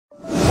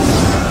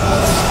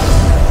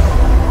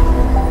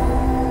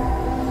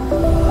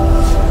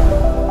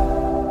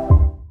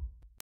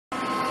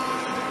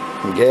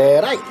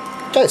G'day,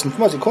 Jason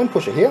from Aussie Coin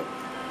Pusher here.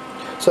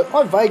 So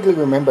I vaguely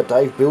remember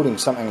Dave building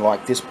something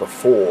like this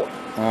before.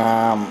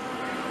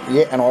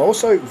 Yeah, and I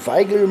also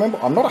vaguely remember,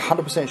 I'm not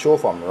 100% sure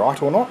if I'm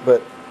right or not,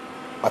 but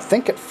I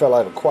think it fell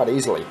over quite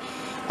easily.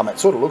 I mean, it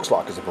sort of looks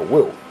like as if it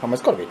will. I mean,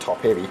 it's got to be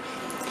top heavy.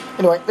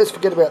 Anyway, let's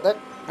forget about that.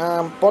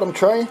 Bottom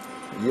tray,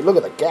 you look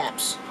at the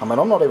gaps. I mean,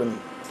 I'm not even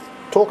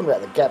talking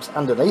about the gaps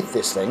underneath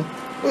this thing.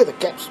 Look at the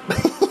gaps.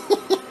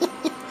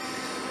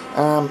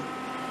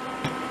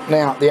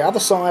 Now, the other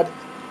side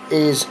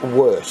is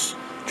worse.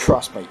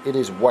 Trust me, it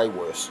is way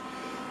worse.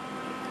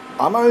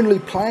 I'm only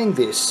playing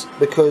this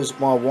because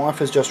my wife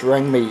has just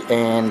rang me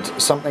and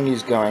something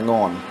is going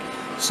on.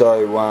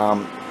 So,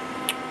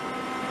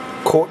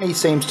 Courtney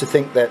seems to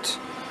think that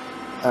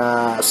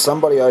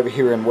somebody over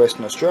here in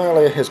Western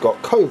Australia has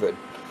got COVID.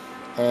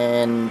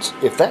 And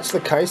if that's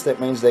the case, that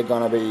means they're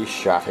going to be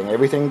shutting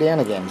everything down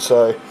again.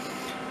 So,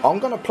 I'm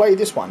going to play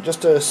this one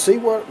just to see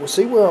where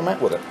I'm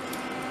at with it.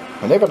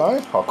 I never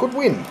know, I could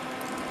win.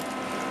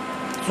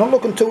 It's not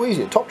looking too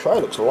easy. The top tray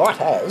looks light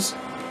as.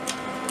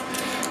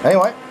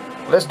 Anyway,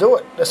 let's do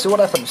it. Let's see what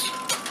happens.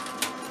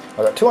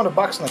 I've got 200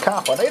 bucks in the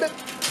car if I need it.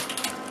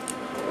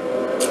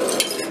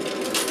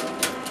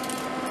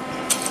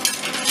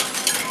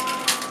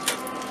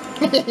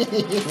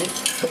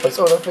 I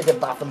sort of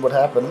figured nothing would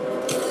happen.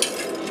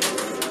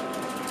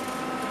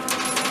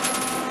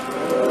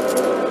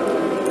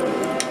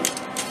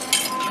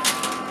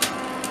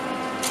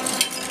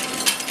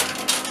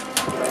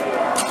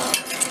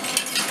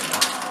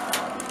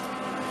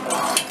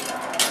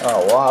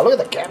 Oh wow, look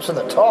at the gaps in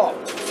the top.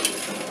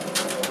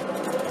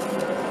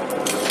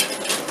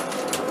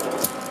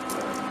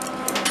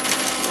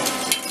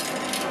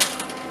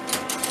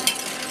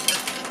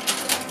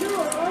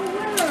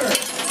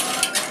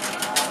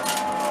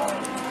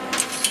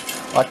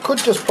 I could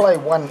just play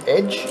one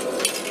edge,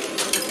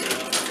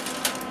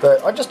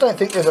 but I just don't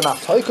think there's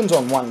enough tokens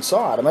on one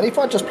side. I mean, if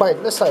I just played,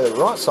 let's say the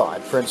right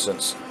side, for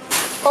instance.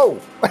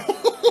 Oh!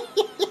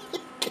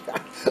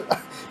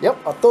 Yep,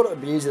 I thought it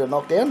would be easy to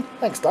knock down.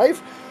 Thanks,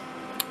 Dave.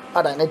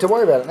 I don't need to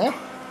worry about it now.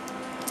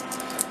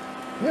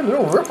 You're a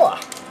little ripper.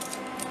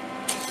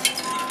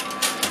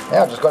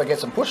 Now I've just got to get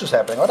some pushes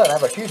happening. I don't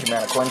have a huge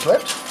amount of coins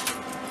left.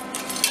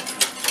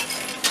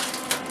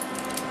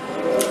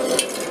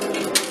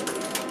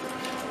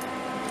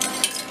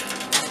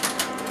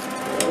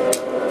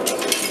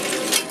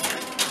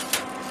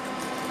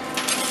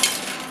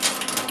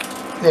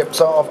 Yep,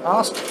 so I've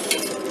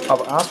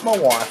asked my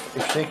wife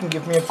if she can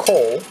give me a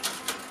call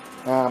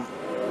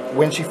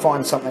when she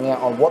finds something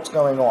out on what's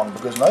going on,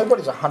 because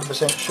nobody's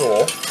 100%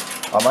 sure.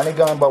 I'm only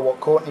going by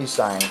what Courtney's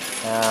saying.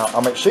 I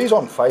mean, she's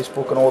on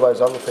Facebook and all those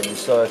other things,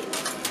 so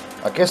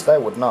I guess they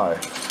would know.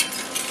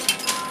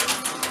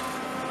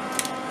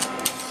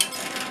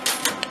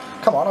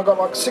 Come on, I've got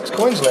like 6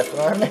 coins left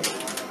and I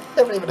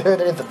haven't even heard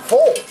anything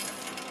fall.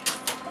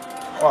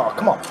 Oh,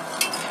 come on.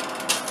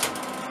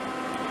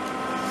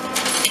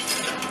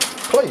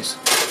 Please.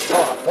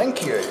 Oh,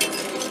 thank you.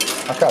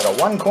 Okay, I've got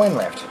 1 coin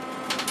left.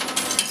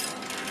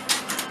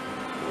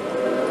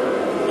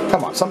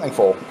 Come on, something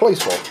fall.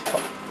 Please fall.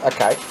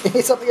 Okay,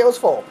 something else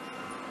fall.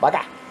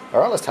 Bugger.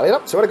 Alright, let's tally it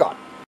up. See what I got.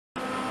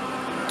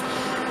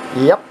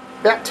 Yep,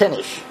 about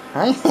 10-ish.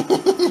 Eh?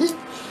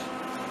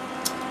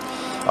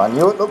 I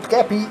knew it looked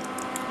gappy.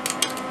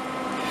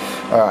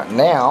 Alright,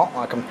 now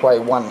I can play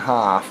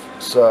 1/2.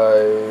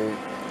 So,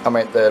 I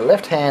mean, the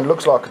left hand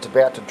looks like it's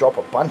about to drop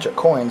a bunch of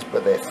coins,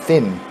 but they're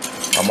thin.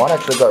 I might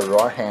actually go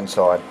right hand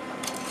side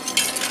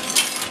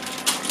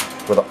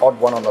with an odd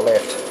one on the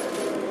left.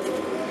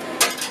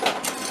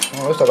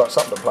 Well, at least I got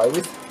something to play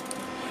with.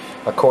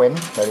 A coin,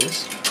 that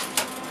is.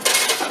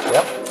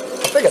 Yep,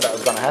 I figured that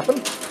was going to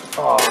happen.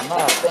 Oh no,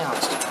 it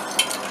bounced.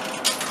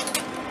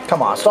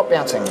 Come on, stop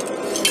bouncing.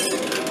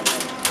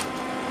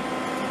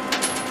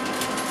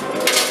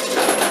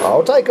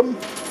 I'll take them.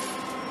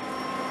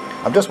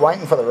 I'm just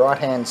waiting for the right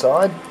hand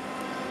side.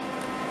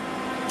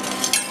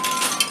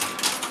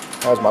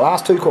 That was my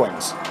last 2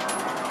 coins.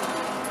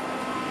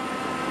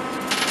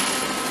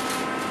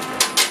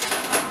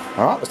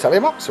 Alright, let's tally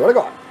them up, see what I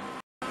got.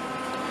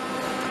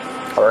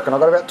 I reckon I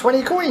got about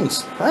 20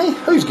 coins. Hey,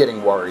 who's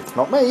getting worried?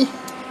 Not me.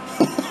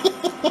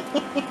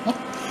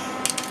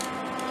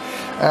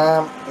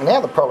 Now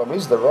the problem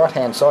is the right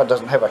hand side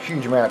doesn't have a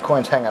huge amount of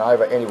coins hanging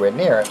over anywhere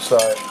near it, so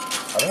I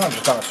think I'm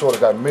just going to sort of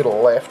go middle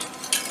left.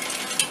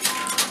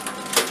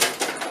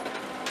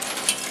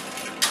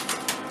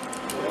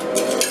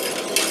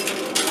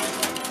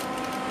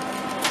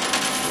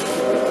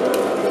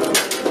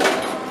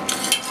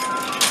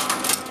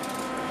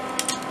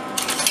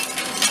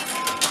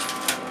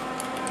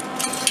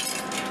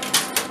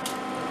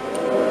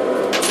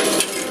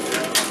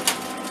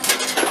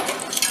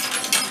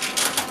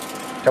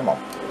 Come on.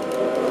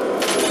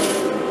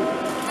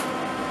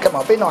 Come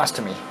on, be nice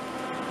to me.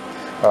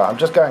 Alright, I'm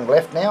just going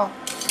left now.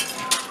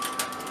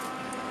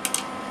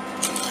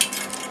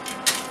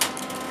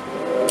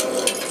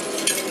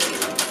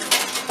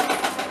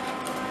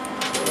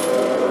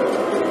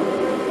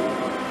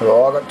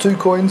 Oh, I've got 2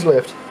 coins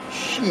left.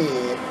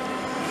 Shit.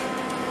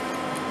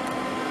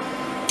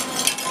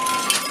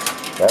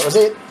 That was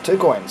it, 2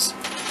 coins.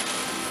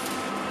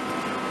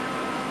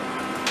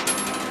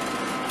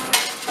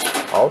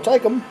 I'll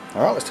take them.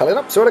 Alright, let's tally it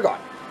up, see what I got.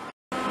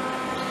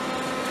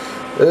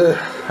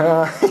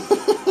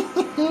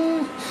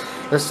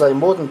 Let's say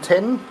more than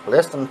 10,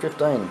 less than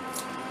 15.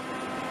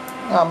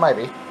 Oh,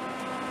 maybe.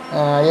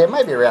 Yeah,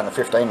 maybe around the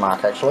 15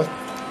 mark actually.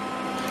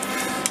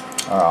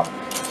 Alright.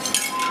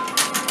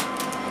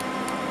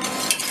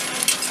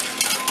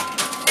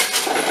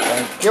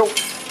 Thank you.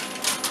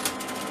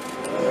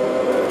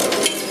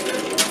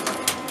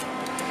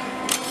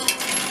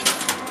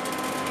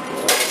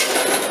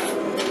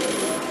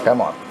 Come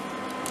on.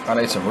 I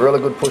need some really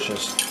good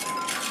pushes.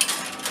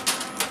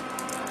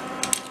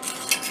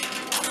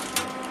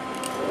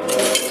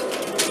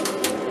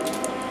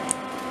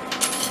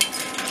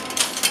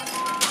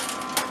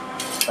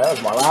 That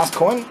was my last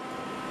coin.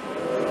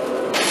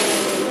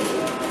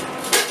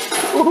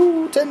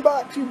 Woohoo!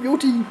 $10, you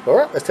beauty!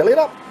 Alright, let's tally it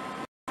up.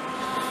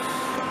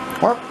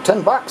 Well,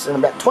 $10 and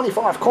about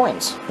 25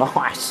 coins.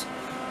 Nice.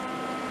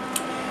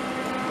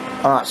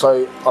 Alright,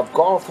 so I've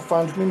got off the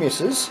phone with my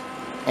missus,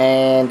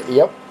 and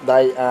yep,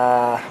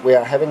 we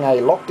are having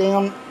a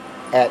lockdown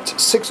at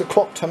 6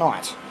 o'clock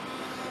tonight.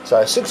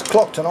 So 6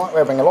 o'clock tonight we're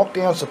having a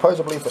lockdown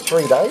supposedly for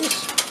 3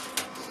 days.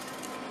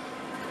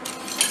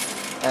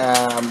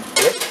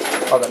 Yep,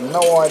 I've got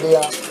no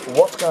idea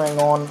what's going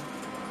on,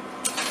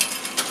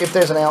 if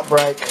there's an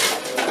outbreak.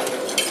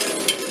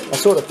 I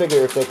sort of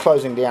figure if they're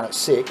closing down at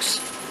 6,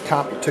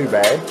 can't be too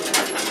bad.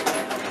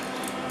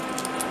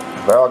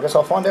 Well, I guess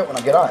I'll find out when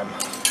I get home.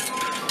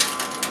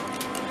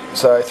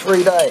 So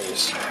 3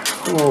 days.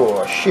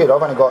 Oh shit,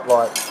 I've only got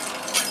like,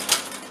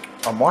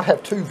 I might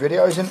have 2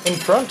 videos in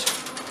front.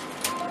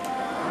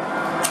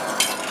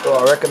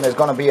 Oh, I reckon there's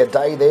going to be a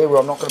day there where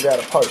I'm not going to be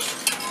able to post.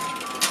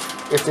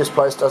 If this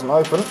place doesn't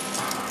open.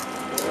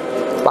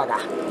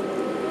 Bugger.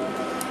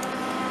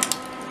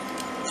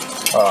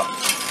 Alright,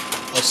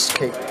 let's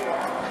keep,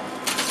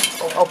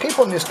 I'll keep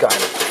on this game.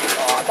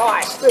 Oh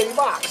nice,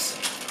 $30.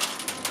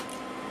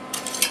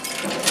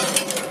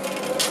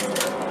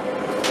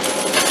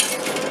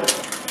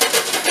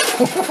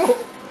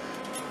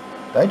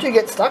 Don't you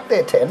get stuck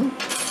there, 10.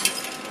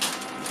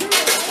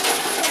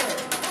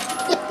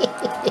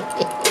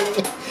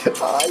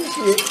 Oh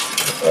shit.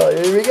 Oh,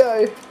 here we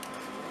go.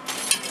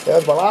 That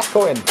was my last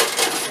coin.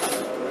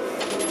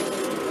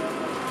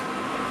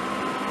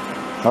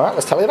 Alright,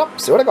 let's tally it up,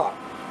 see what I got.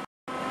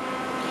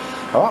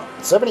 Alright,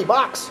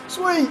 $70.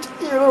 Sweet,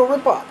 you little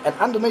ripper. And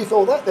underneath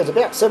all that, there's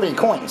about 70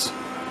 coins.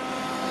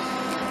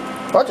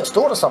 I just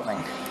thought of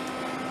something.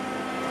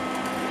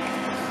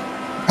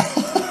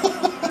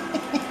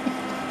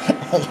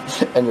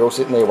 And you're all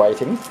sitting there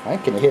waiting. Hey,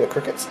 can you hear the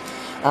crickets?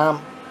 I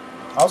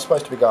was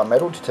supposed to be going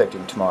metal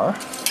detecting tomorrow.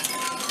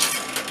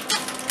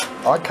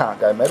 I can't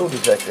go metal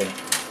detecting.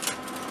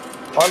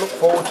 I look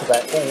forward to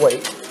that all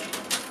week.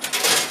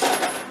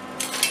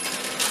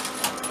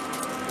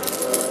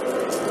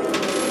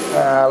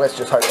 Let's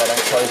just hope they don't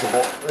close the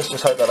bit. Let's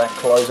just hope they don't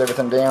close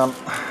everything down.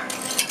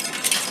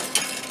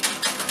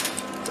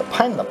 It's a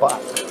pain in the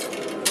butt.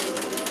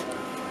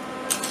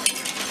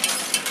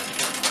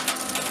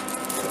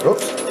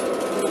 Oops.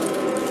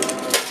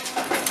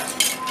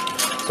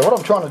 So what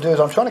I'm trying to do is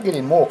I'm trying to get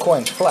in more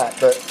coins flat,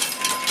 but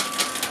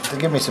to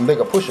give me some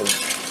bigger pushes.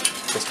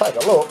 Let's take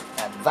a look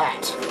at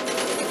that.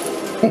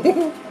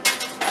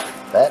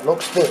 That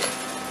looks thick.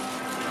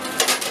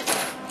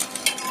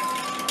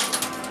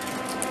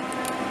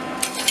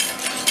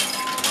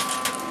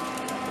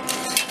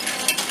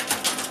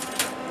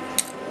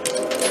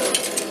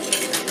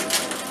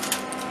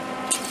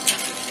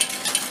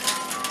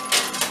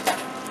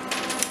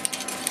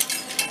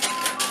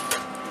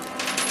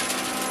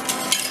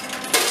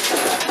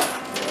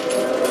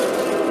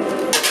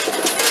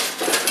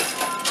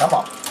 Come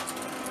on.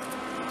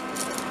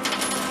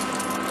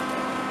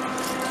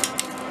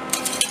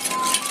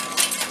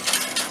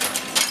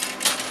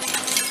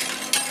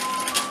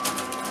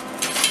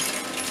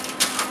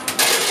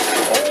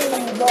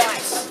 Oh,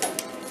 nice.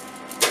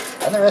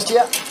 And the rest of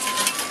you.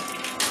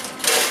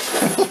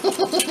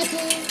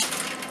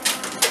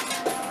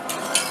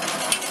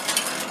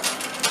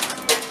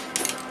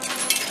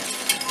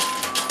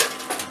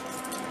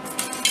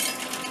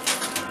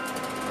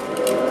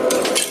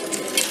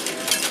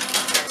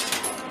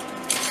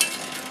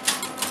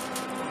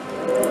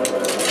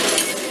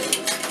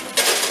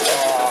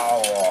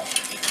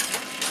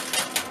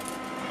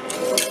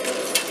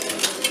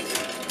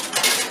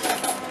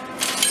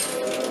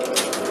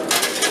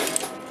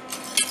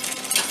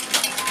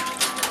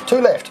 Two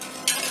left.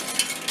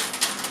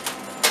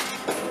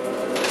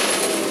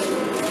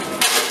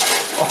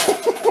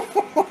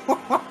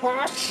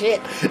 Oh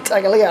shit!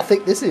 Take a look how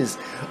thick this is.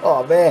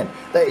 Oh man,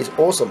 that is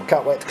awesome.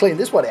 Can't wait to clean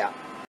this one out.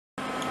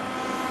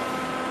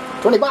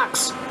 $20.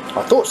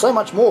 I thought so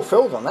much more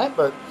fell than that,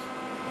 but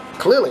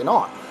clearly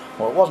not.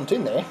 Well, it wasn't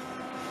in there.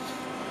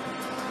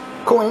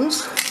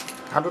 Coins,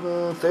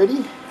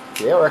 130.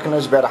 Yeah, I reckon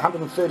there's about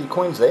 130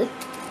 coins there.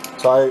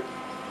 So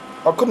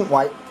I couldn't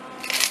wait.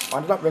 I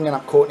ended up ringing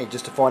up Courtney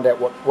just to find out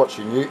what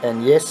she knew,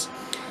 and yes,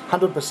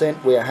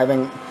 100% we are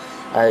having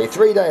a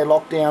 3-day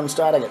lockdown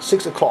starting at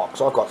 6 o'clock,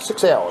 so I've got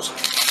 6 hours.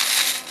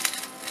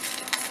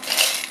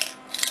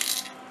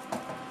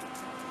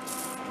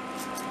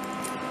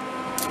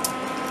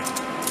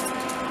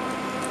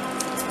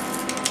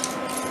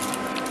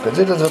 Because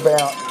it is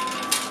about,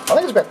 I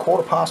think it's about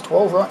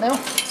 12:15 right now.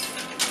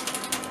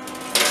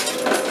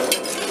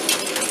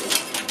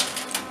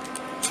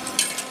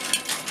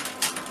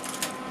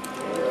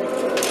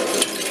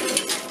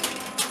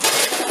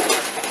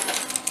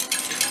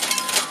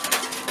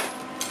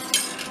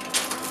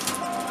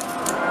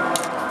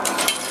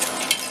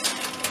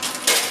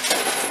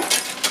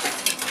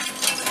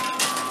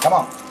 Come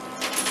on.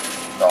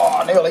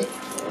 Oh, nearly.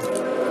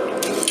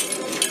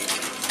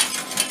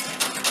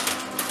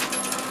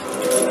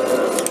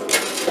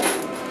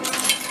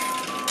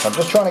 I'm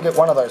just trying to get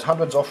one of those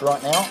hundreds off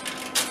right now.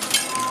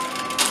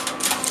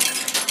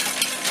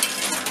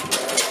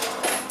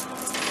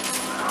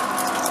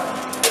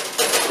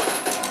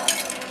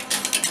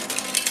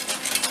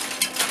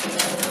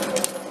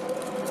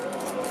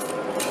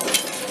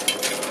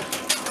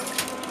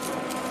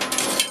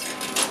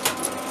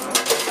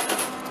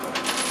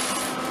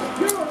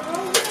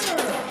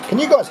 Can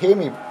you guys hear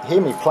me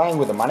playing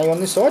with the money on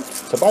this side?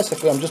 So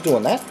basically I'm just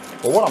doing that.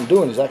 But what I'm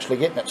doing is actually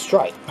getting it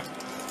straight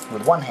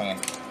with one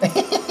hand.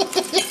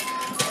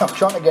 I'm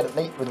trying to get it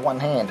neat with one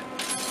hand.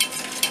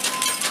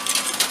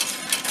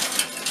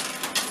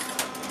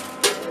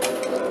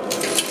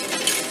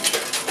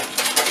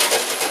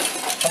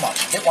 Come on,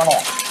 get one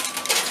off.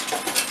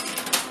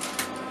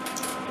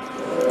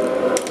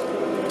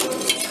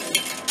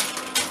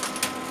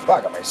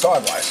 Bugger me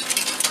sideways.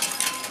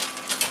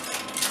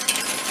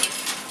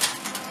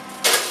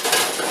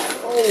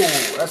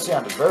 Oh, that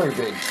sounded very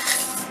big.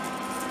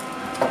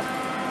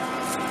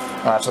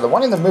 Alright, so the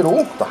one in the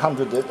middle, the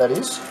 100 that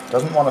is,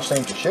 doesn't want to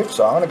seem to shift,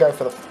 so I'm going to go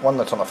for the one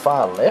that's on the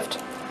far left.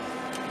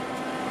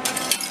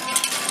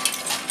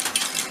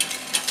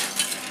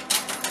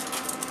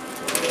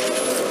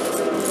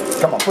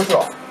 Come on, push it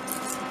off.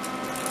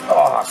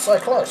 Oh, so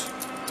close.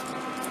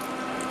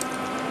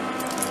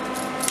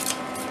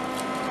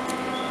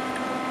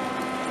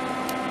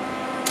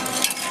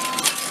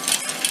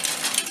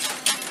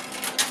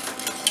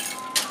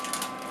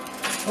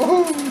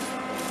 Woohoo!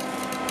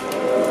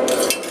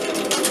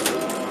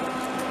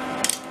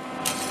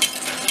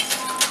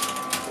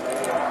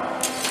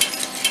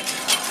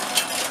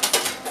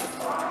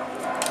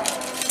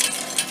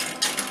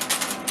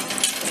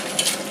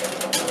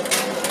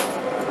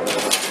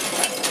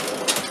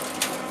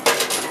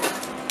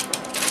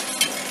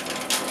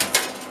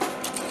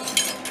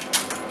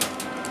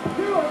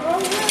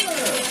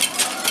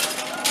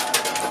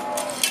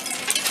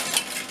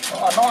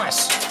 Oh,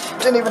 nice.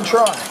 Didn't even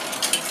try.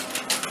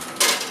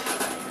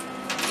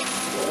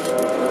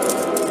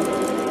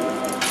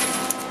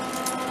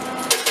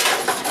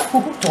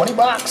 Ooh,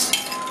 $20.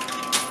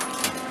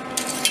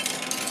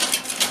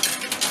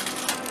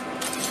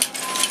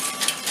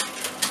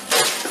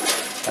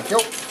 Thank you.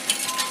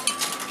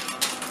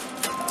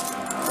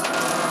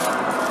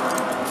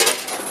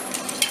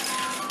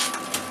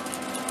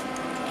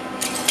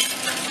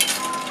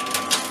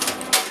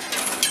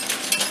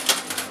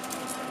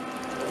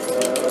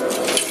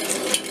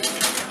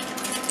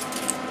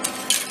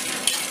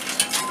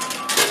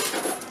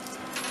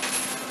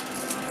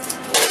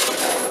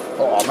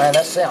 Oh man,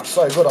 that sounds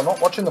so good. I'm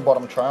not watching the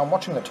bottom tray, I'm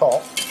watching the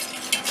top.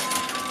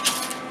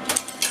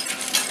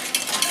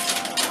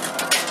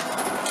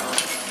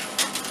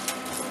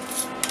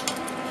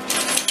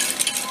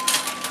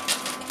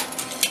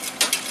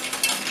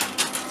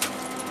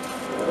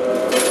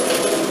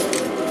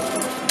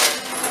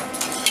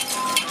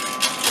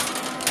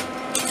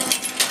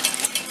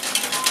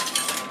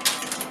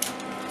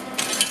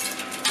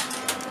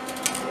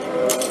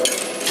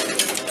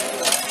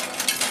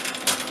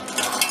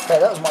 Okay,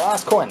 that was my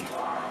last coin.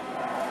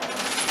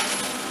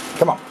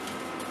 Come on.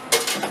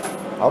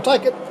 I'll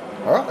take it.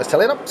 Alright, let's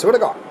tally it up, see what I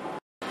got.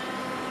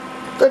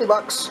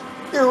 $30.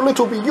 You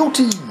little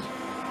beauty.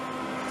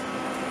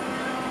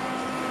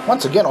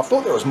 Once again, I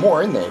thought there was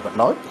more in there, but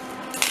no.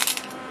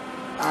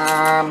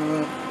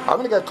 I'm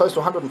going to go close to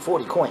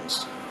 140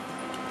 coins.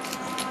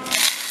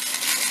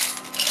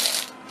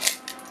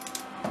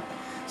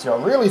 So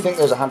I really think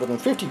there's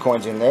 150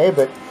 coins in there,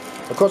 but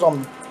because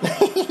I'm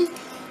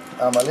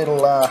I'm a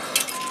little,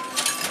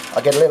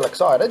 I get a little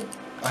excited,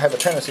 I have a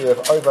tendency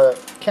of over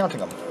counting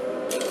them.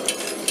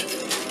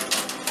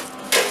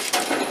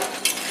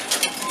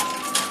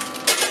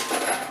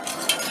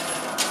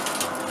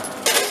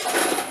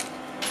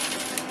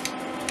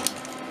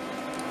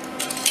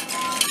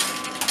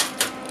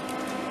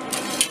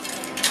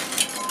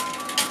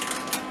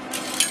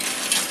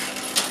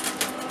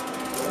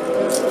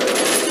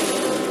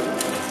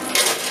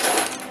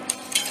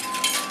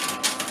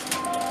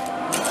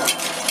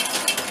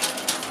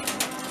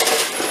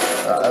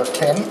 That was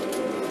 10.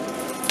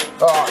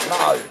 Oh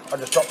no, I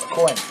just dropped the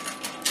coin.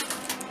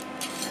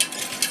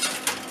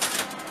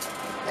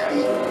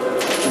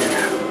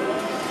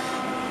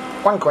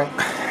 One coin.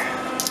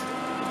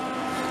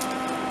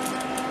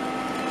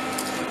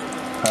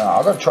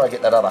 I've got to try to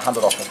get that other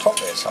 100 off the top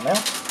there somehow.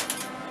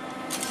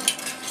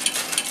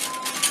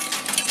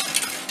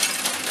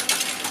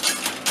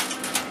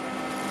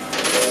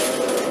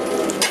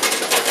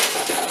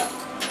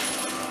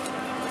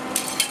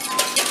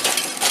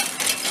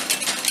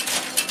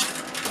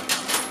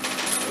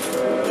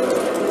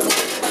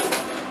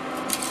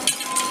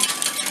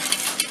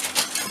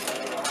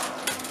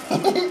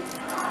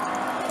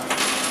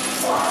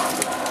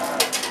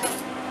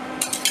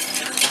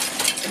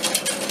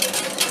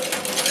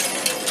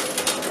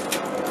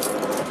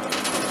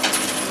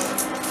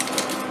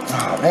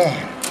 Oh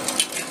man,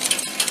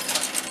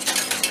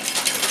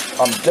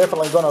 I'm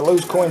definitely going to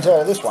lose coins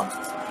out of this one.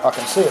 I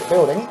can see it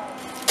building,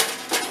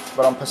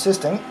 but I'm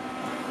persisting.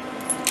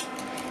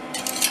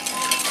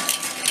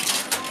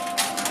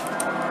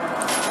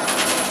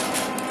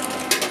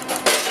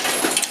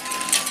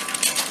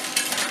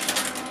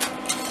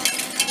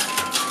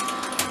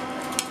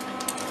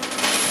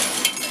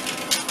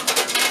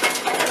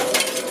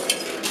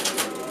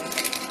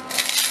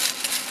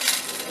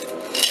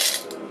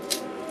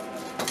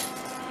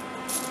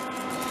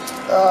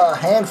 A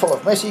handful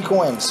of messy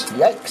coins.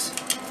 Yikes.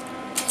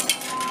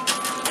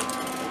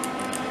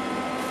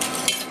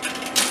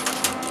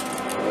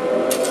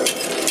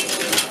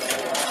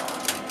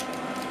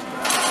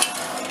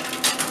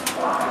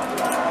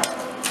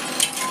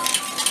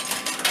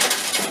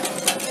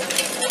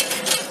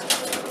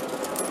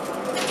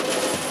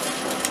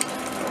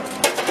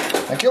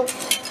 Thank you.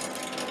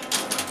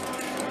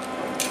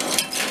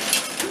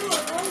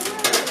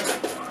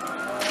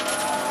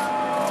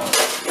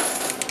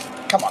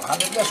 Come on,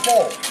 100, just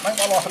fall. Make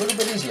my life a little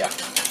bit easier.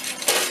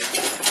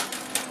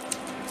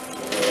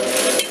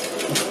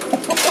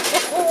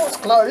 Oh, it's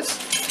close.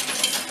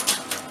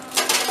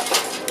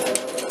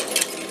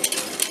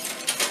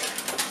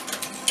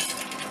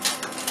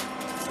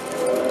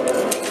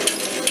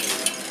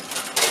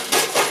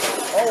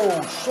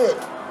 Oh, shit.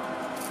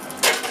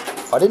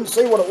 I didn't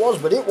see what it was,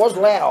 but it was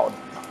loud.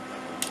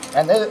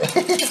 And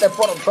that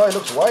bottom tray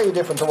looks way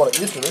different to what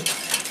it used to do.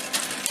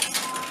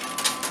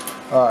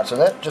 Alright, so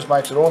that just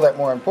makes it all that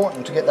more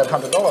important to get that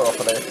 $100 off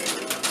of there.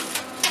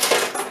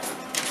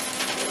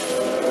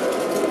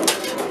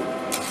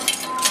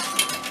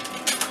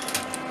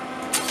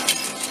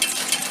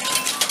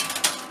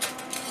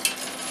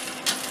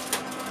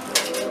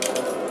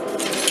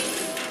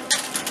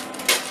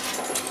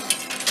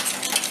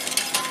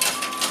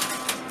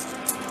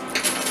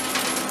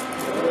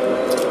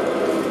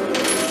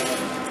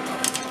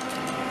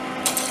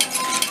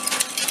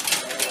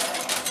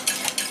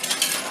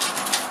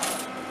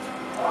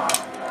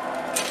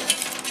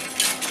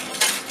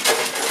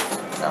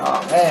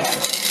 Oh man.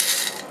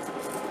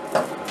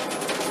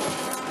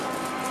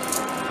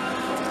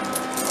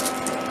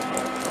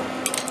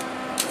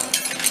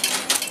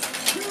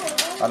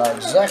 I know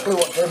exactly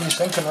what Debbie's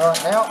thinking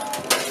right now.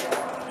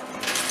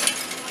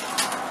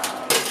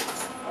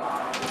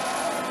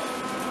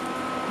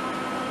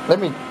 Let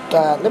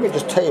me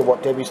just tell you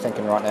what Debbie's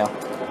thinking right now.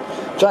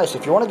 Jace,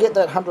 if you want to get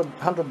that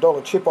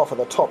 $100 chip off of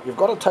the top, you've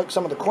got to take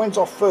some of the coins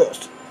off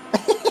first.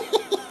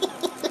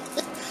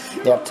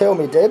 Now tell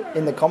me, Deb,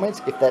 in the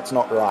comments if that's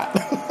not right.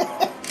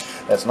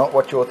 That's not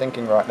what you're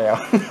thinking right now.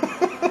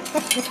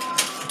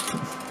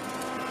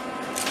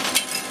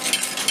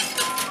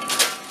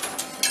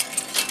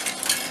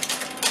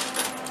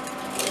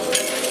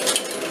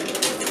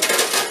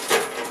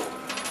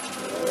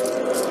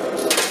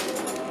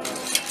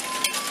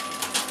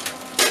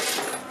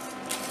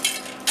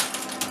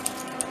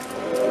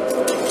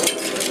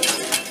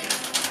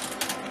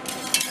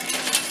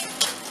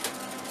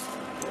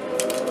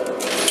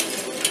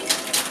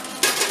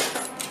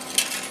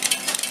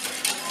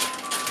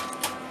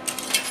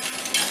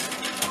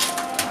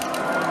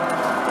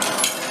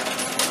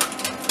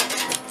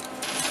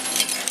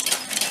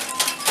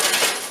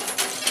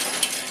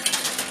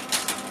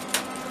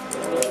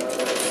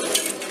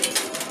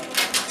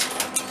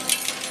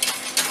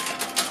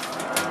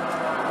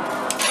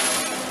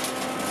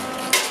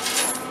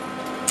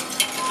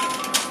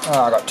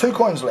 Oh, I got 2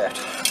 coins left.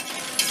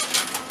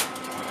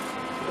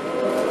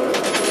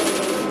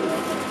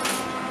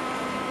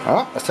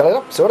 Alright, let's tally it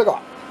up, see what I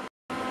got.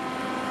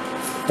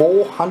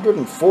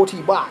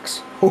 440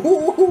 bucks.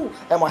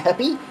 Am I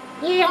happy?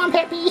 Yeah, I'm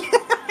happy.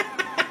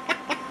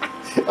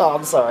 Oh,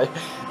 I'm sorry.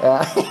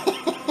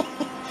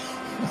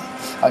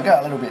 I go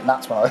a little bit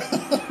nuts when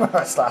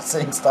I start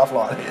seeing stuff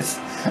like this.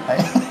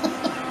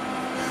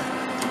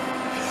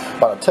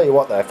 But I'll tell you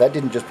what though, if that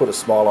didn't just put a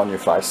smile on your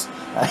face,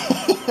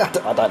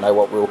 I don't know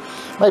what will.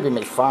 Maybe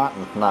me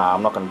farting. Nah,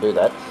 I'm not going to do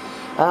that.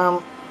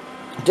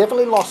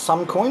 Definitely lost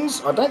some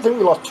coins. I don't think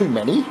we lost too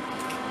many,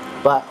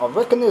 but I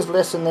reckon there's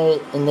less in there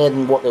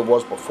than what there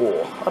was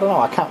before. I don't know,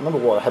 I can't remember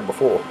what I had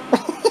before.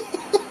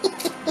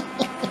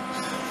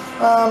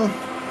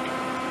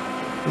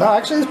 No,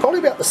 actually it's probably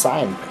about the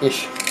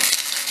same-ish.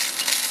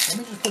 Let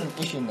me just put an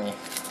ish in there.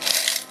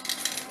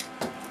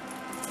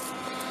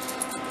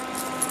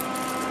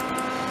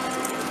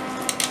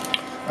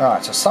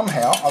 Alright, so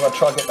somehow I've got to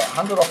try to get that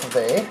 100 off of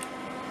there.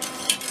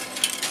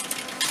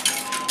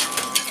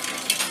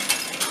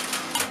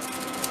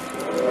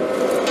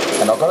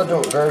 got to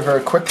do it very,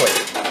 very quickly.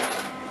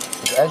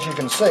 Because as you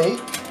can see,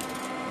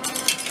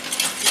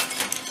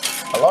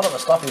 a lot of the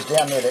stuff is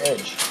down near the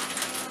edge.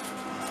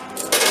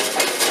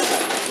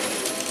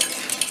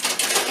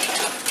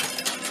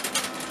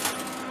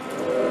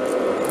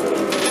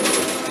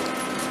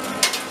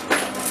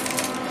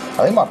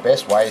 I think my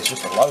best way is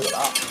just to load it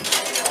up.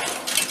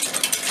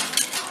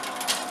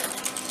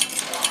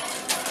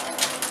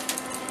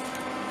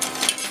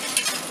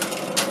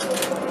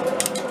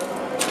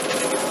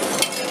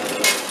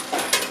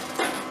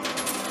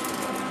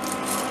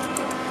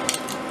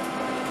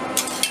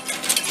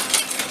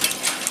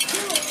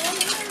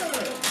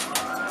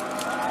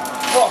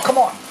 Oh, come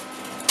on.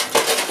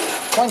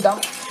 Coin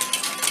dump.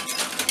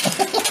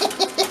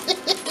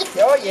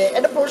 Oh yeah,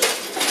 and a push.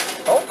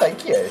 Oh,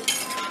 thank you.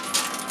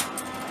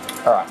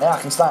 Alright, now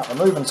I can start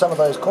removing some of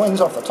those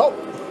coins off the top.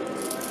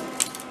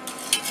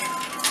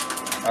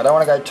 I don't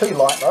want to go too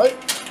light though,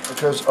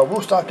 because I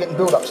will start getting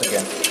build-ups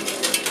again.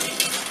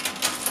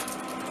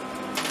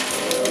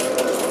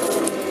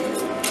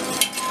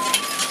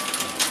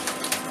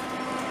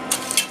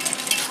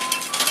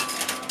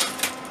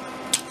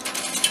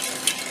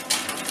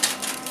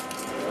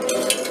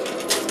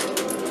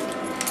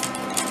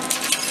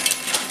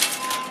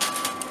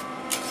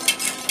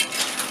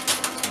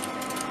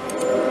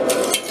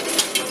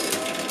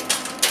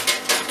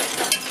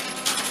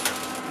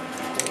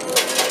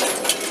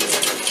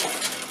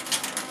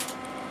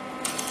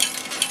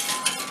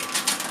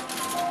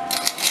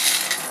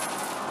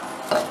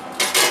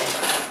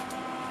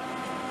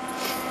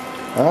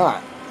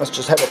 Alright, let's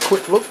just have a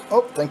quick look.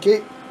 Oh, thank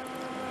you.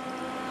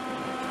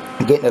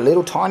 Getting a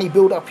little tiny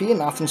build up here,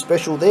 nothing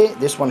special there.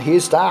 This one here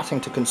is starting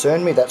to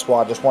concern me, that's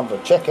why I just wanted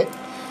to check it.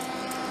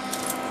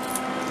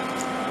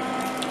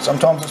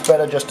 Sometimes it's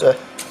better just to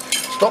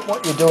stop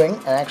what you're doing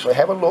and actually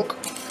have a look.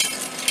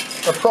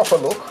 A proper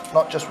look,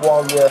 not just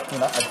while you're,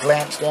 a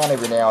glance down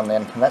every now and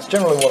then. And that's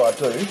generally what I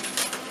do.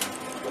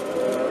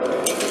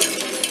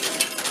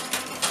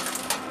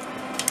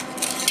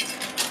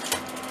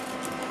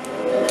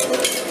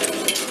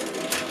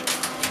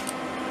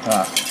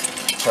 Alright,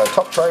 so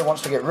top tray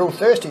wants to get real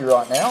thirsty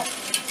right now.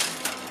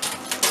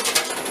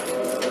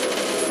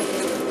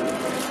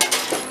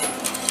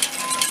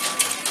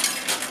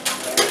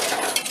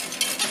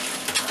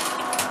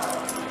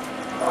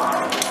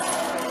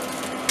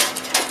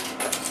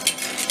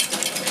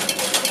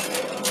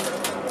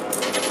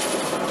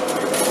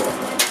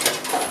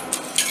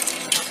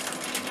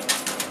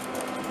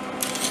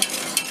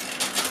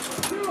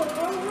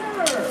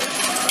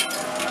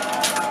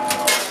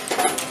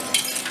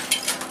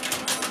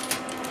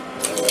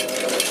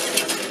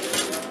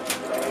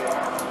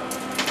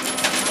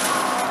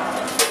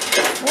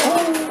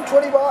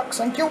 $20,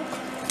 thank you.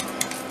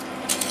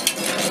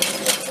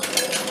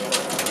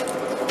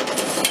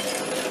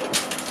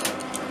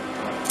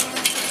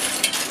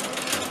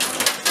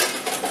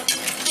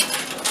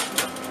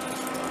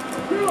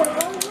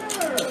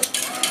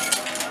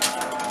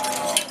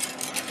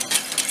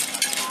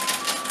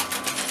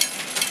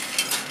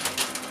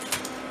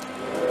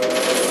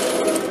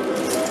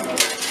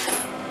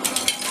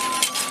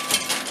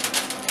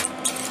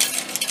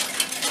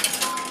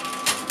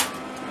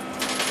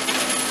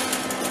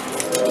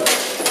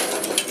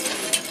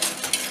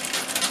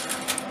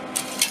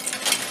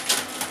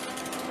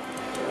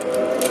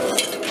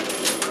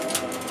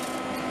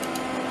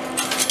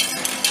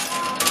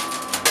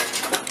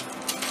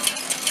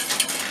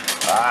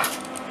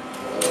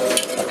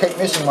 I keep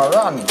missing my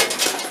run.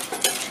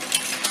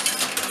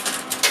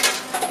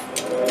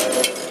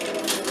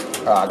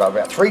 I got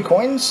about 3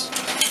 coins.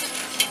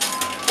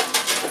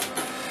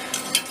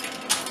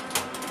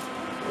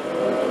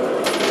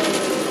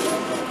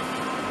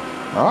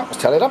 Alright, let's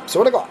tally it up, see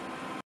what I got.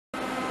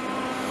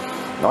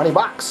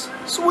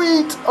 $90.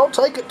 Sweet! I'll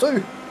take it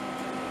too.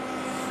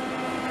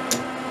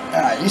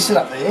 Alright, you sit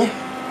up there.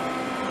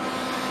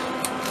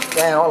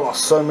 Man, I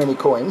lost so many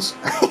coins.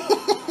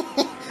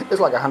 There's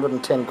like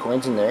 110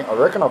 coins in there. I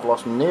reckon I've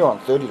lost near on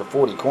 30 to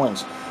 40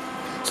 coins.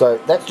 So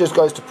that just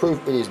goes to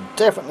prove it is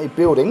definitely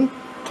building.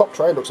 Top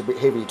tray looks a bit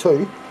heavy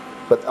too,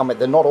 but I mean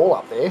they're not all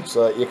up there,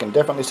 so you can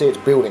definitely see it's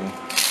building.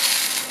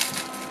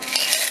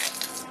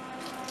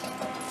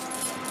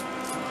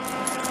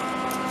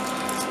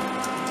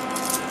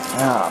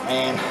 Ah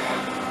man,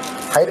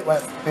 hate it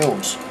when it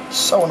builds.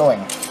 So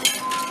annoying.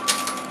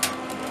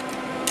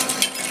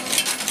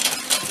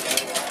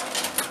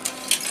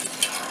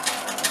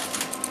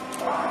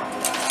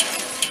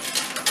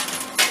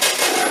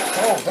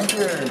 Oh, thank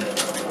you.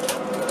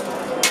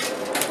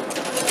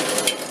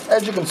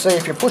 As you can see,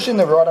 if you push in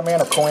the right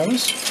amount of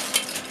coins,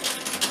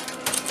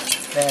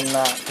 then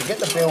to get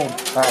the build,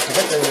 to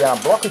get the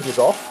blockages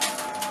off,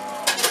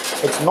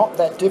 it's not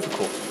that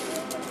difficult.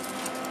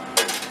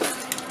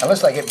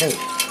 Unless they get big,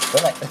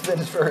 then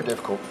it's very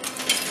difficult.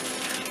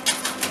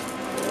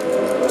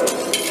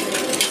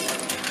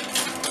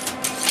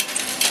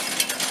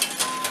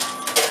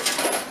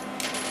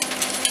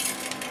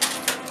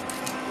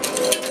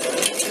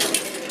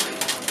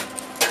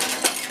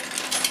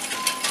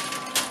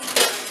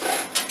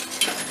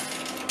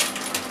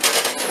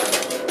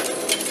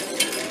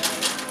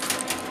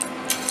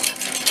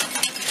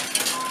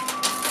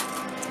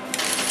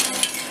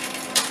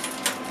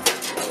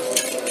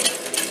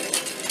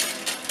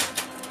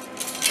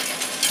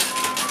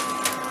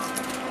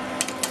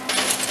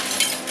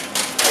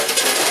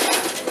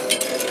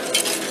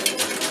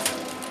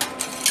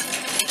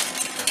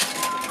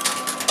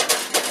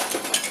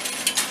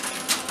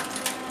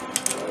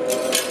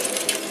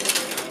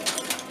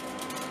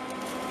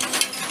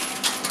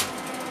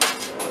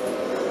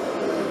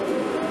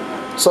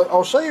 So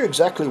I'll show you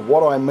exactly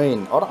what I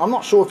mean. I'm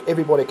not sure if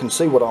everybody can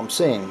see what I'm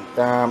seeing.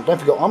 Don't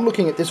forget, I'm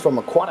looking at this from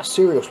quite a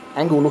serious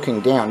angle looking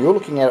down. You're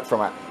looking at it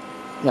from a,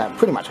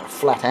 pretty much a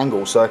flat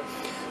angle. So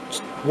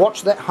just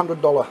watch that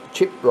 $100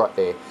 chip right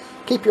there.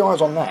 Keep your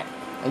eyes on that,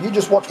 and you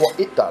just watch what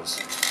it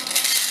does.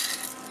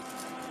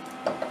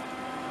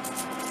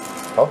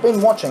 I've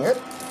been watching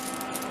it.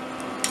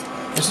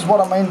 This is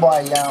what I mean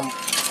by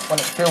when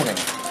it's building.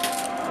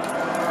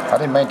 I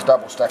didn't mean to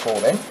double stack all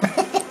then.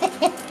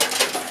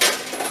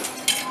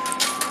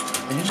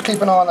 You just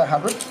keep an eye on that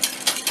 100.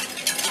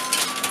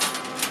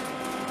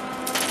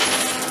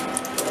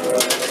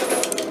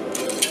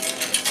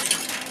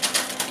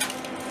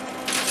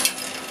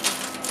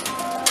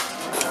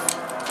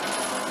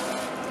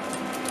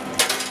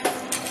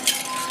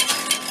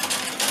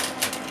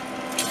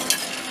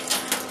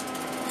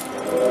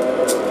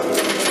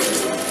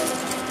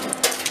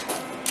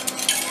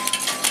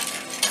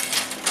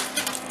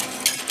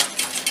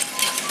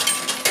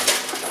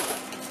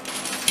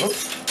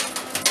 Oops.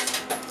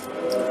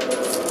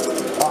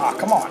 Ah,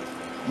 come on.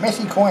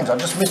 Messy coins, I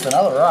just missed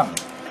another run.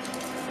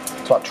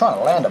 It's like trying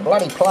to land a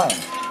bloody plane.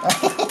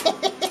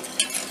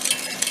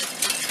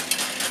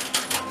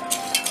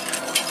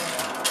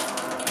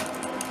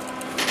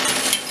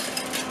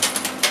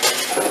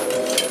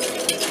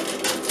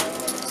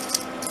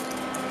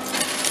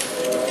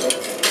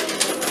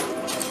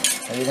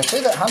 And you can see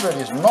that 100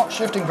 is not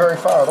shifting very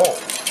far at all.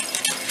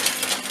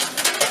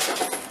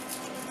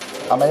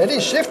 I mean, it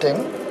is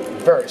shifting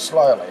very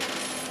slowly.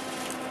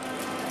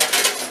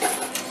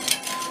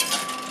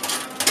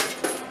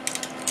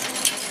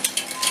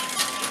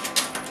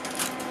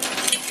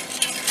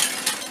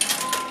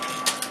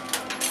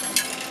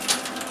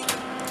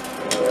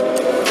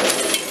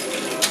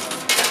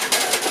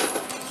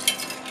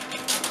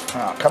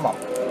 Oh, come on.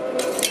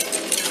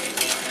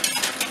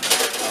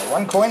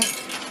 One coin.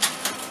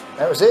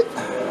 That was it.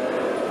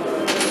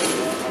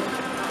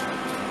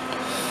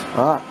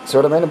 Alright, so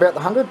what I mean about the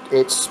 100?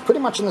 It's pretty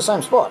much in the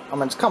same spot. I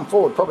mean, it's come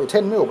forward probably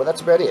 10 mil, but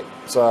that's about it.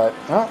 So,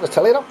 alright, let's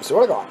tally it up, see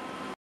what I got.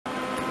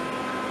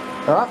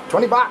 Alright,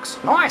 20 bucks.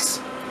 Nice!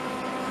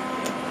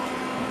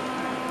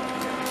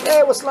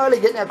 Yeah, we're slowly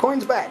getting our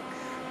coins back.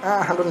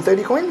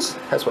 130 coins,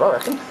 that's what I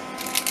reckon.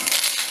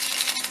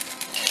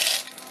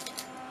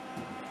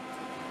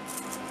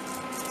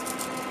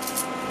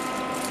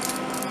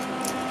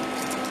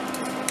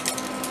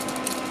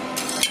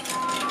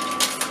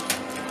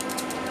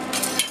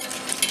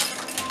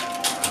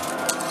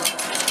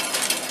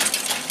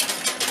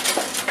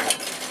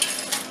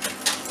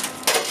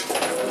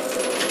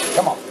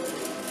 Come on.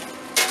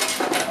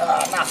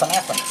 Nothing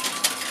happened.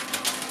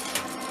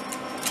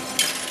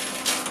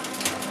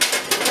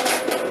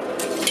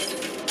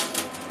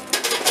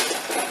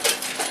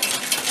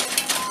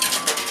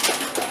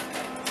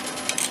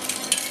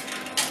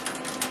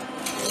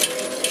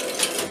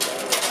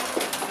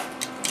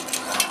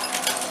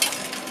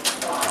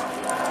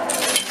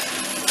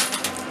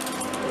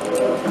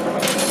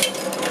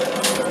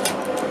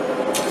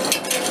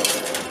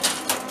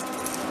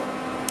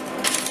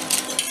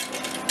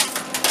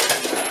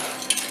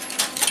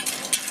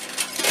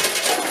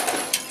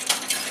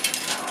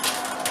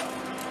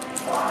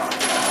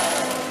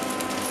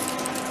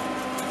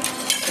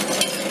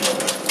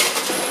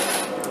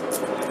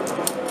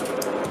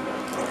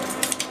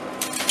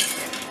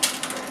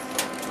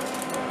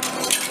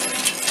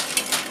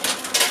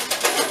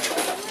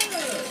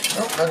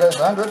 Oh, there goes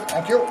the 100,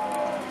 thank you.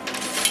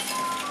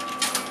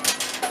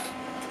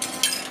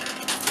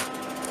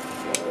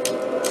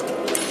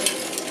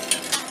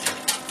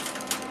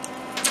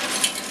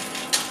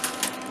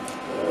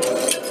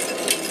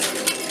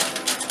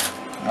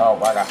 Oh,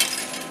 bugger.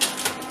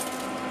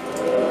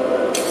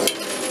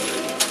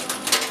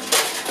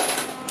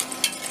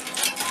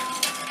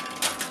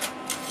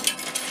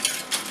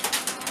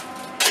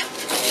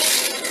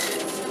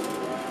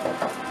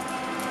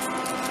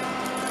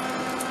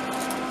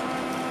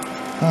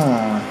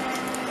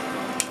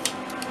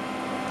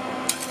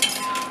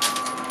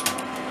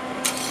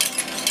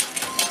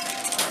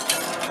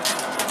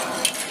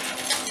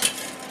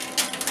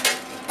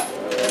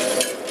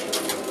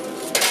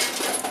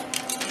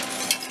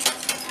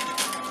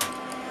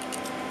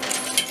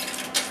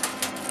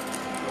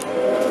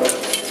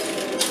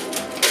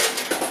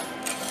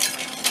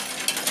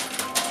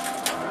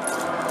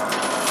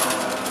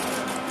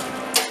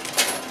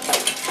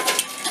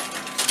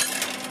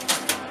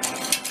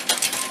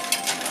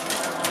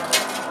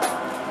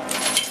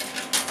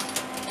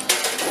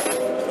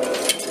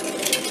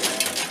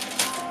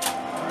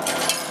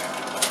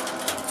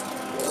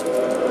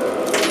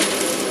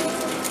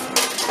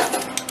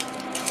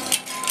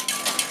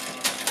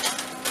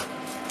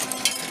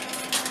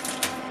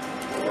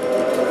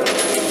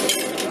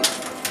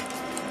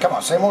 Come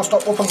on, Seymour,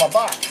 stop whooping my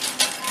butt.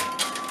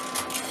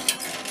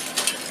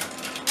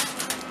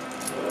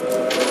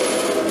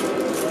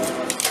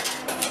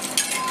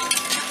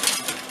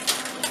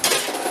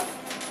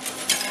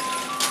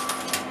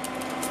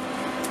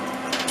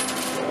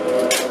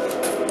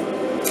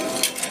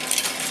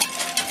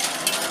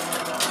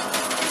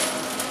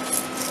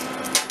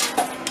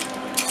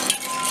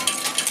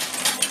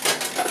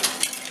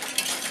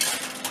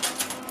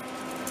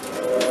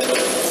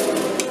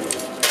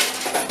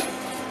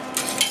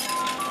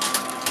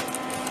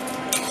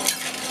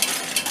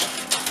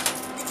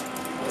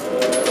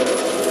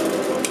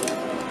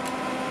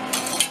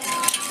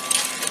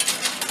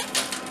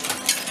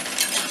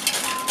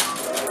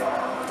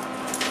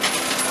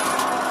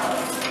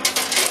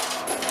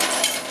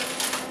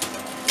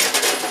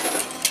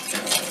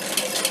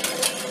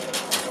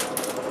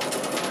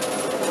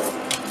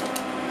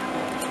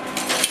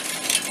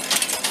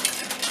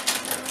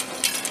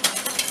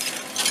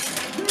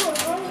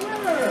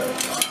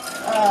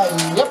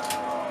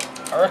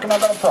 reckon I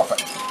got a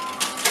profit.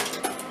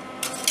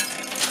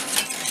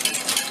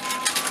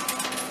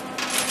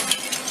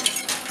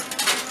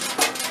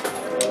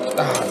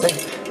 Oh, I think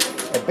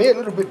it'd be a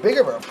little bit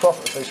bigger of a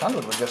profit if these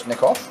 100 would just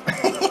nick off.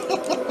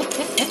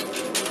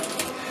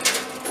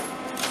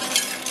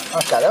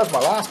 Okay, that was my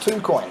last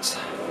 2 coins.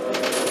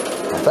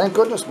 Thank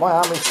goodness my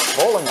arm is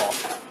falling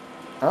off.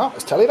 Alright,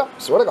 let's tally it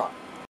up, see what I got.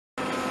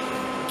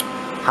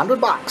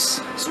 100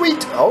 bucks.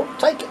 Sweet, I'll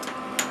take it.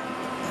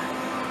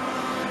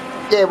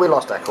 Yeah, we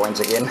lost our coins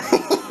again.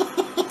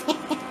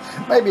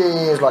 Maybe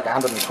it's like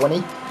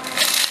 120.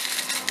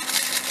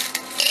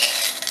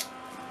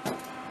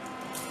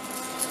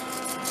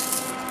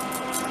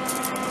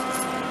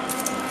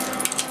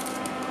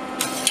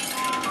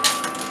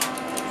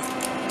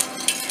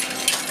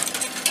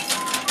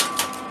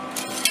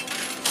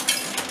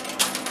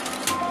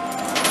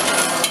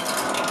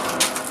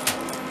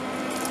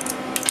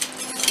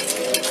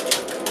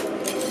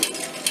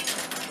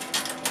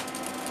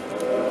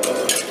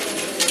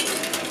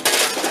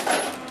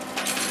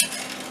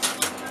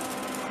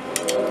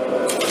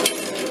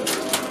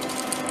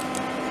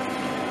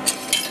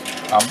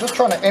 I'm just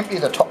trying to empty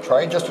the top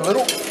tray just a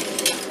little.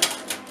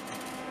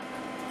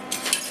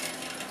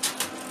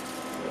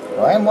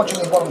 I am watching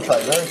the bottom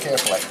tray very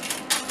carefully.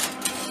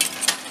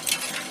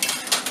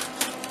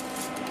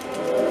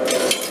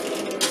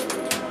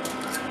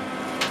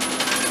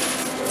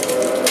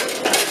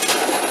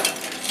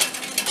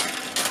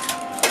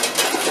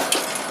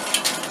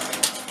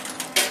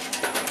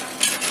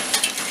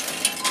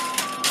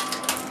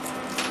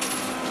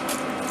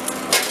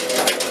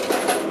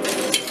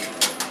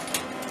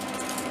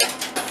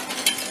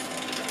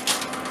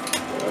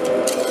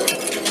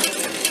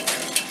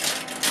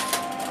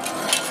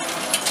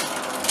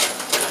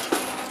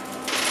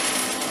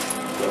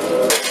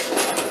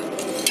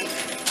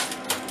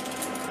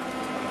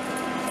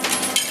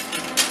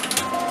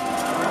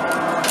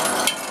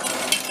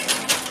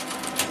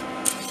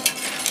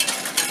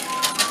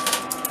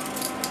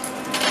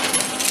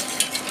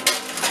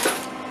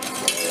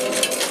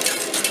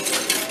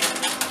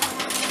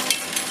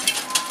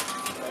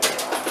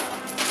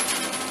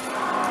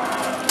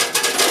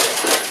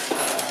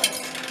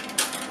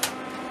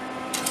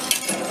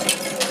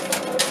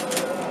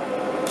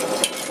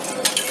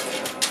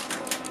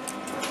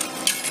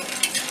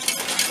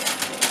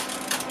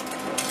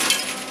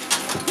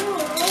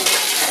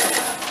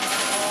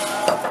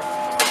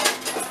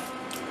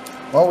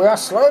 Well, we are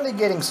slowly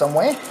getting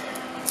somewhere,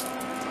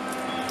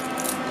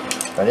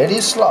 but it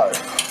is slow.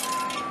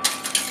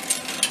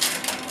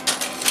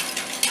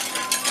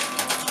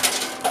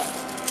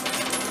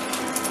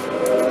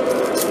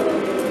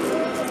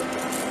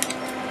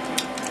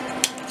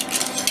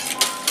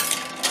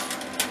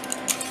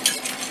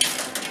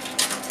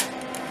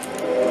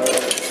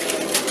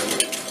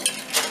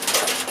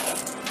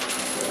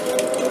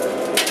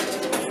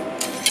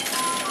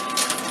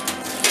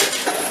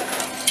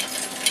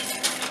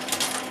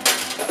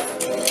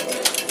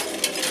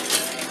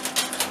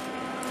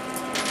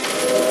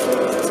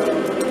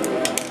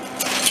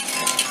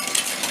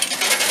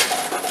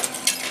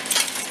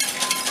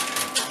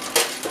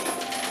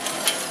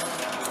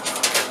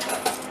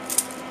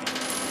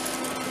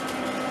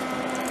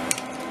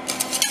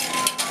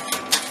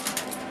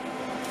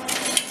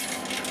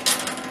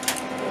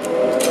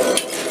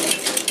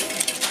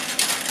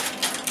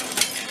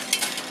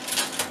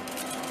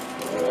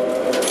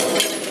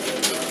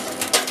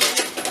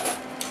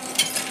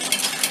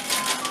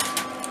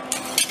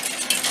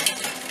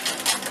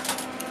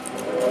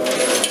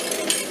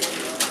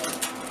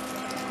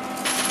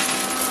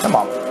 Come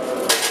on.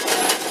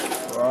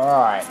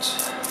 Right.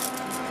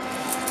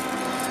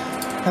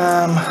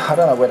 I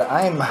don't know where to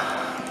aim.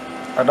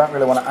 I don't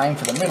really want to aim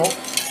for the middle.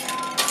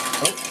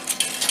 Oop.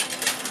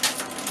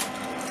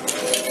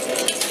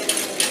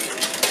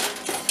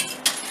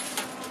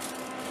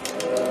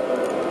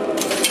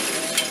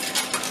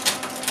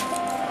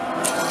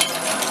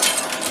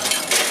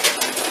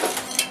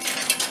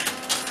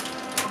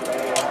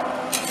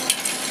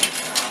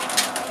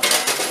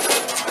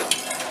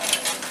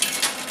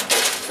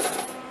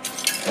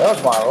 That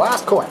was my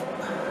last coin.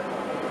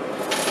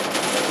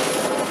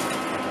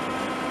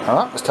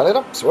 Alright, let's tally it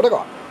up, see what I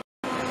got.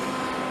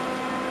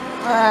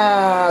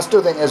 I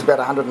still think there's about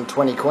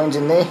 120 coins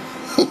in there.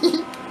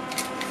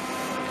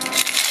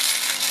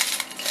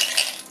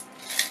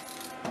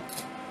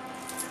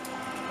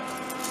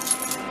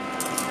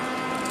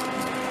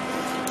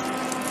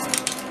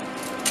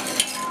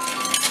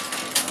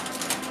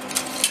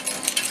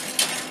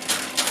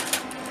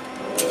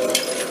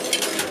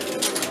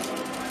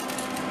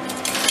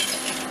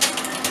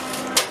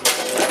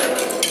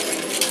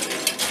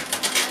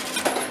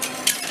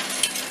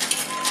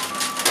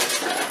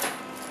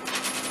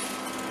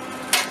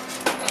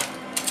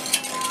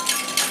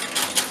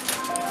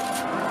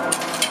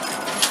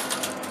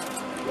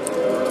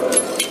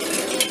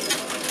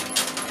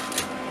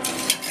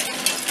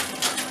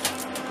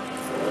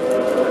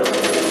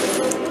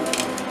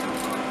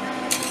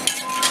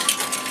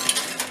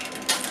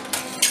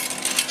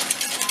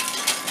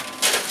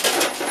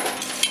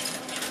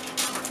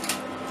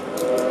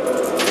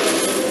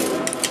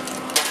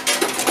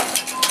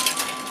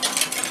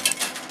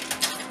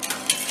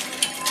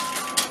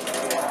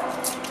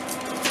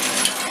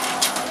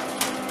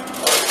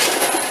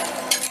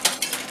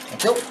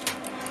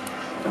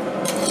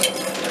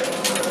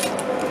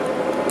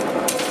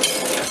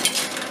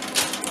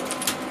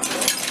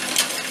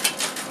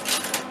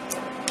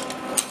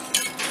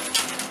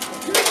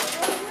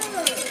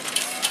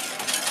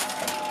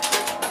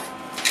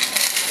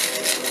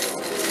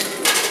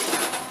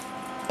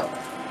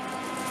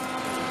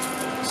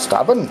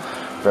 Stubborn.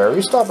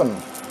 Very stubborn.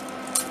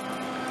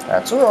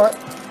 That's alright.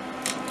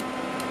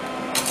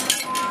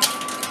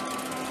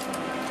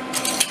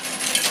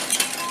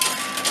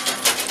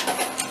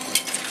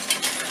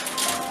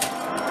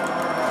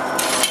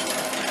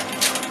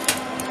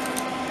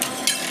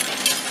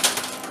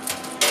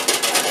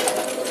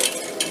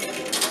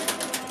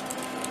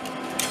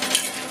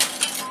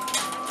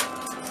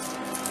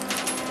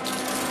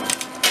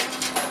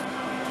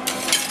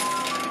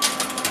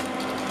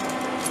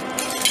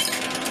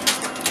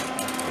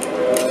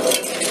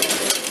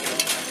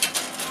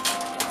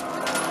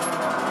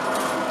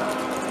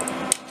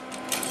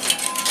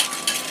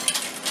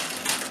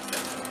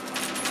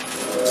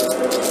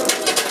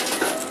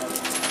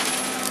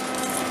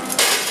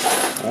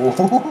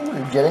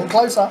 Ooh, getting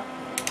closer.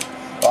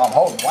 Oh, I'm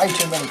holding way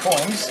too many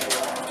coins.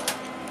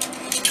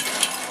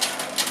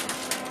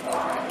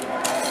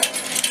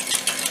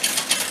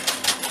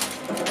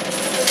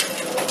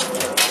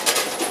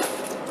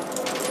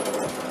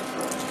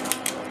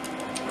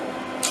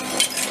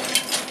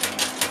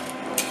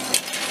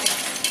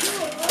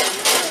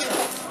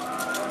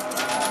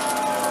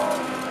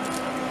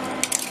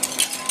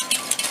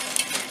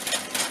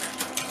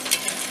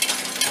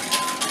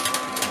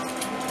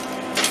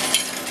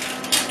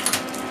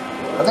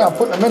 I think I'm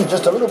putting them in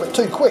just a little bit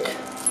too quick.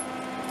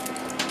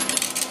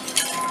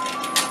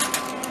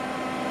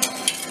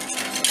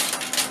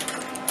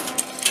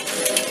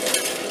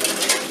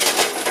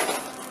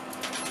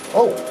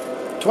 Oh,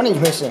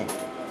 20's missing.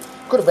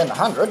 Could have been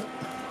 100.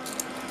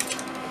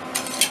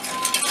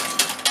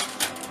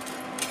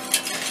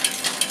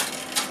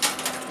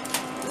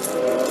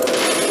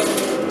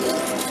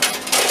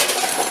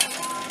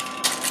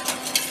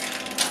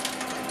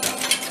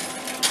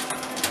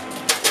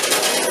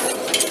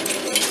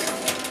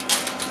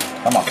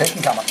 Come on, keep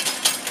them coming.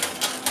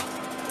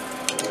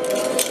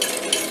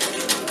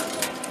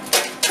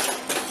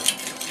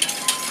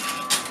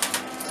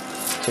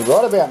 So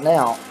right about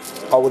now,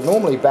 I would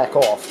normally back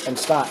off and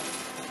start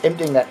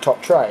emptying that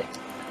top tray.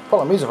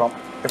 Problem is,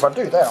 if I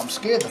do that, I'm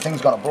scared the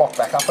thing's going to block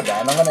back up again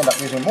and I'm going to end up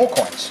using more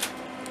coins.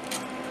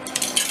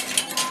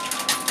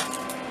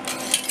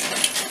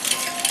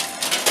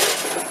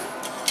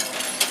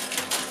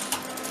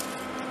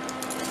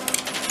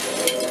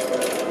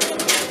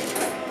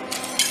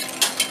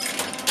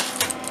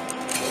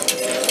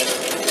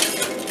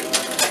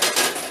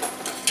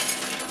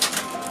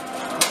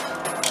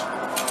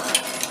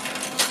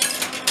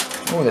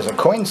 Oh, there's a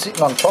coin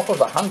sitting on top of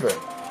 100.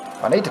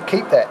 I need to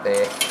keep that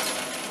there.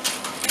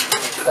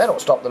 That'll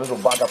stop the little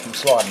bugger from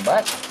sliding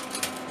back.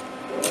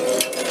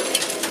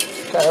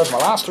 Okay, that was my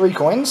last 3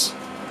 coins.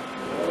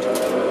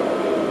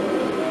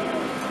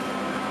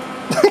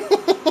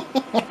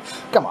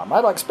 Come on,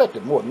 mate, I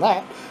expected more than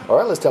that.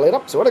 Alright, let's tally it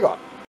up. So what I got?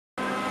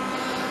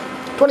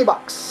 20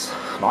 bucks.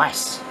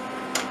 Nice.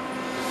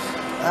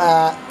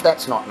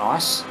 That's not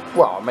nice.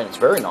 Well, I mean, it's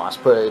very nice,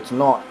 but it's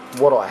not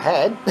what I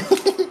had.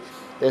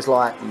 There's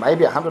like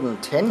maybe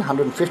 110,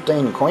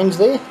 115 coins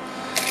there.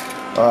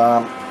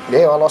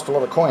 Yeah, I lost a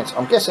lot of coins.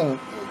 I'm guessing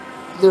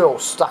they're all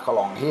stuck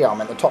along here. I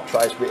mean, the top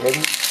tray's a bit heavy.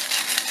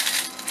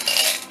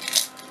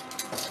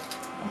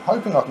 I'm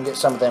hoping I can get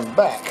some of them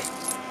back.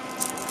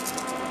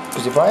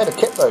 Because if I had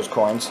kept those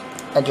coins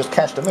and just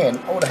cashed them in,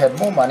 I would have had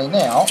more money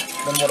now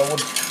than what I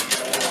would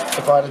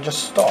if I had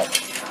just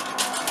stopped.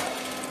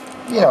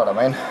 You know what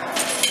I mean?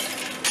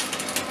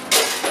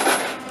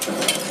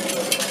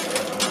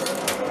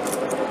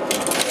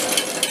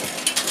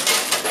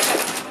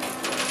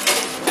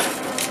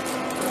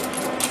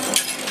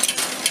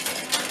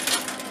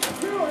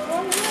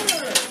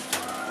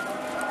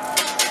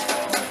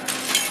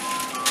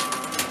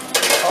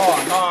 Oh,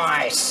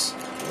 nice.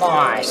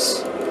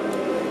 Nice.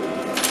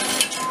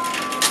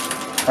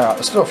 Alright,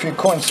 there's still a few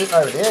coins sitting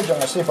over the edge. I'm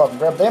going to see if I can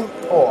grab them.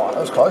 Oh, that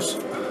was close.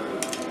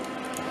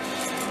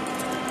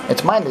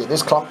 It's mainly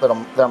this clump that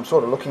I'm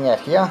sort of looking at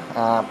here.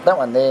 That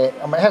one there,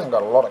 I mean, it hasn't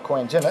got a lot of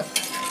coins in it.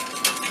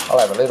 I'll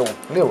have a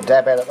little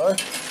dab at it though.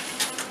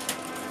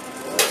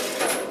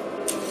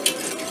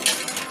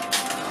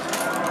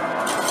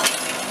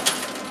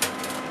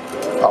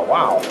 Oh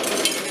wow.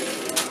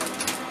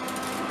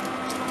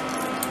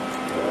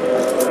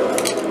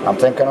 I'm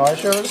thinking I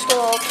should have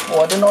stopped.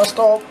 Why didn't I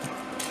stop?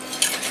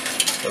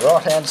 The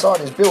right hand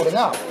side is building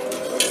up.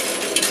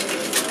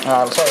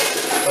 Sorry,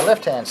 the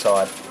left hand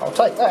side. I'll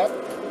take that.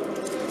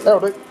 That'll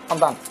do. I'm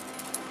done.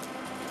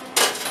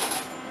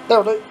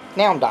 That'll do.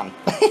 Now I'm done.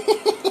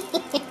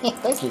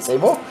 Thank you,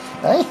 Seymour.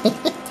 Hey?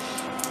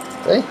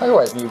 See, I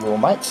always knew we were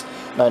mates.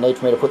 No need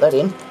for me to put that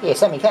in. Yeah,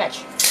 Sammy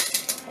catch.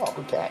 Oh,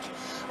 good catch.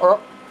 Alright,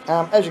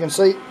 as you can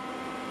see,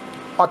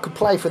 I could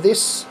play for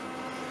this,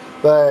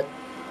 but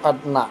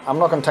no, I'm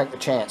not going to take the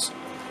chance.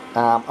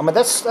 I mean,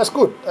 that's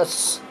good.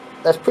 That's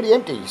pretty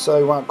empty.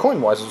 So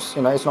coin-wise,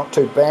 you know, it's not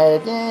too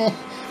bad. Yeah.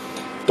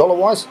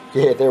 Dollar-wise,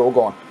 yeah, they're all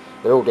gone.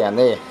 They're all down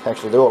there.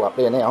 Actually, they're all up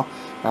there now.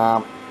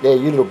 Yeah,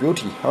 you little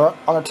beauty. Alright,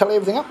 I'm going to tally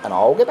everything up and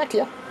I'll get back to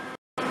you.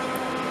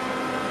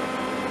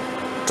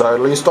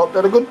 Totally stopped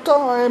at a good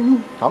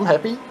time. I'm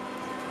happy.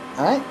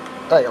 Hey,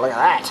 look at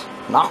that.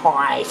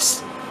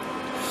 Nice.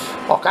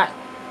 Okay,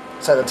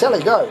 so the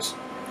tally goes.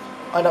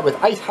 I end up with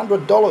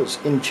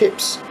 $800 in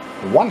chips,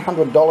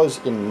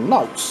 $100 in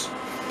notes,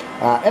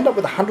 end up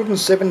with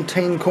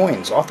 117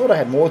 coins. I thought I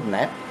had more than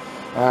that.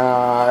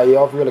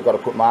 Yeah, I've really got to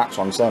put marks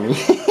on Sammy.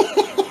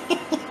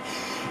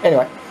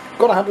 Anyway,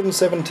 got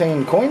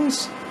 117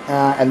 coins,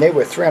 and they're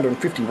worth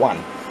 351.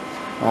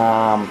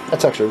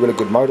 That's actually a really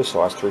good motor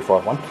size,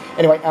 351.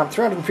 Anyway,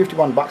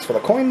 351 bucks for the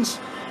coins.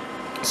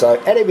 So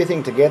add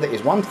everything together is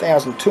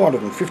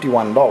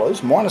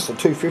 $1,251 minus the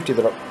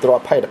 $250 that I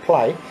pay to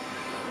play.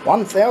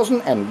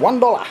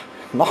 $1,001.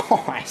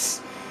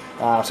 Nice.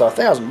 So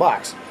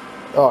 $1,000.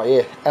 Oh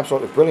yeah,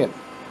 absolutely brilliant.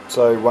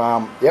 So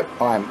yep,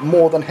 I'm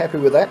more than happy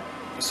with that.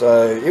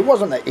 So it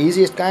wasn't the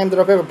easiest game that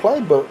I've ever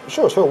played, but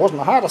sure as hell wasn't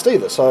the hardest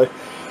either. So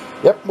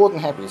yep, more than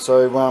happy.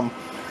 So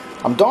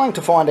I'm dying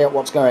to find out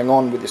what's going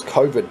on with this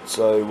COVID.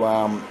 So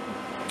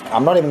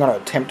I'm not even going to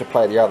attempt to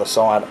play the other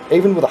side.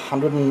 Even with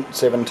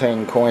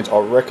 117 coins, I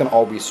reckon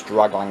I'll be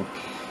struggling.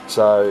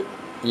 So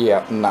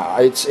yeah, no,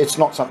 it's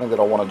not something that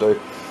I want to do.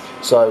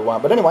 So,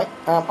 but anyway,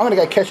 I'm going to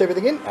go cash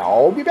everything in.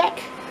 I'll be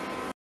back.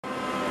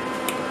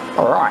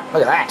 Alright,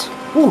 look at that.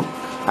 Woo,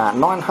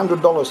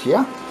 $900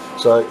 here.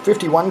 So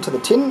 51 to the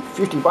tin,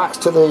 50 bucks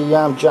to the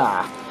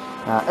jar.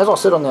 As I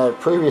said on the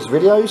previous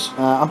videos,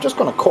 I'm just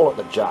going to call it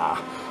the jar.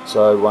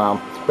 So,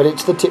 but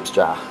it's the tips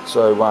jar.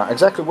 So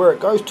exactly where it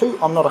goes to,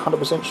 I'm not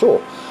 100%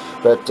 sure.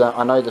 But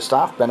I know the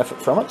staff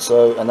benefit from it,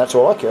 so, and that's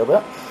all I care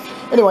about.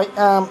 Anyway,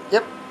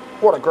 yep,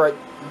 what a great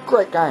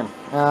game.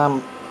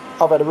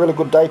 I've had a really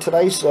good day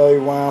today, so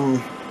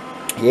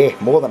yeah,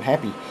 more than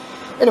happy.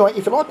 Anyway,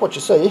 if you like what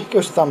you see, give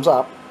us a thumbs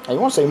up. And you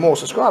want to see more,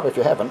 subscribe if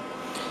you haven't.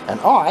 And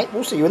I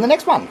will see you in the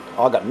next one.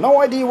 I've got no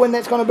idea when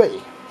that's going to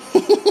be.